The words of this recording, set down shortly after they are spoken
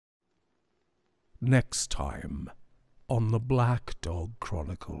next time on the Black Dog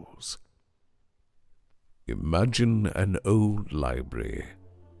Chronicles. Imagine an old library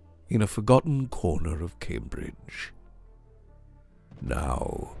in a forgotten corner of Cambridge.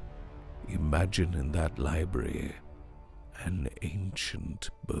 Now, imagine in that library an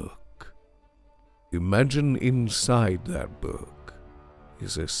ancient book. Imagine inside that book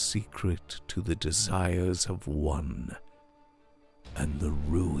is a secret to the desires of one and the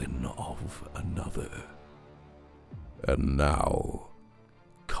ruin of another. And now,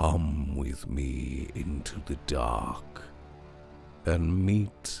 come with me into the dark and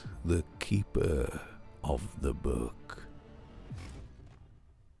meet the keeper of the book.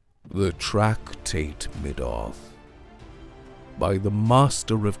 The Tractate Midoth, by the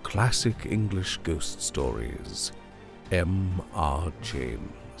master of classic English ghost stories, M.R.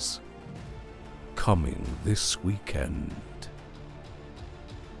 James. Coming this weekend.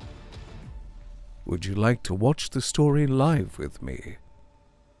 Would you like to watch the story live with me?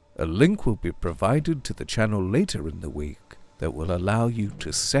 A link will be provided to the channel later in the week that will allow you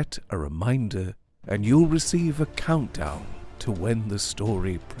to set a reminder, and you'll receive a countdown to when the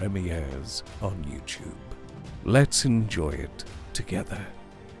story premieres on YouTube. Let's enjoy it together.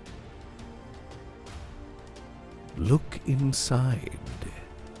 Look inside,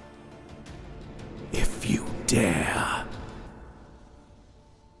 if you dare.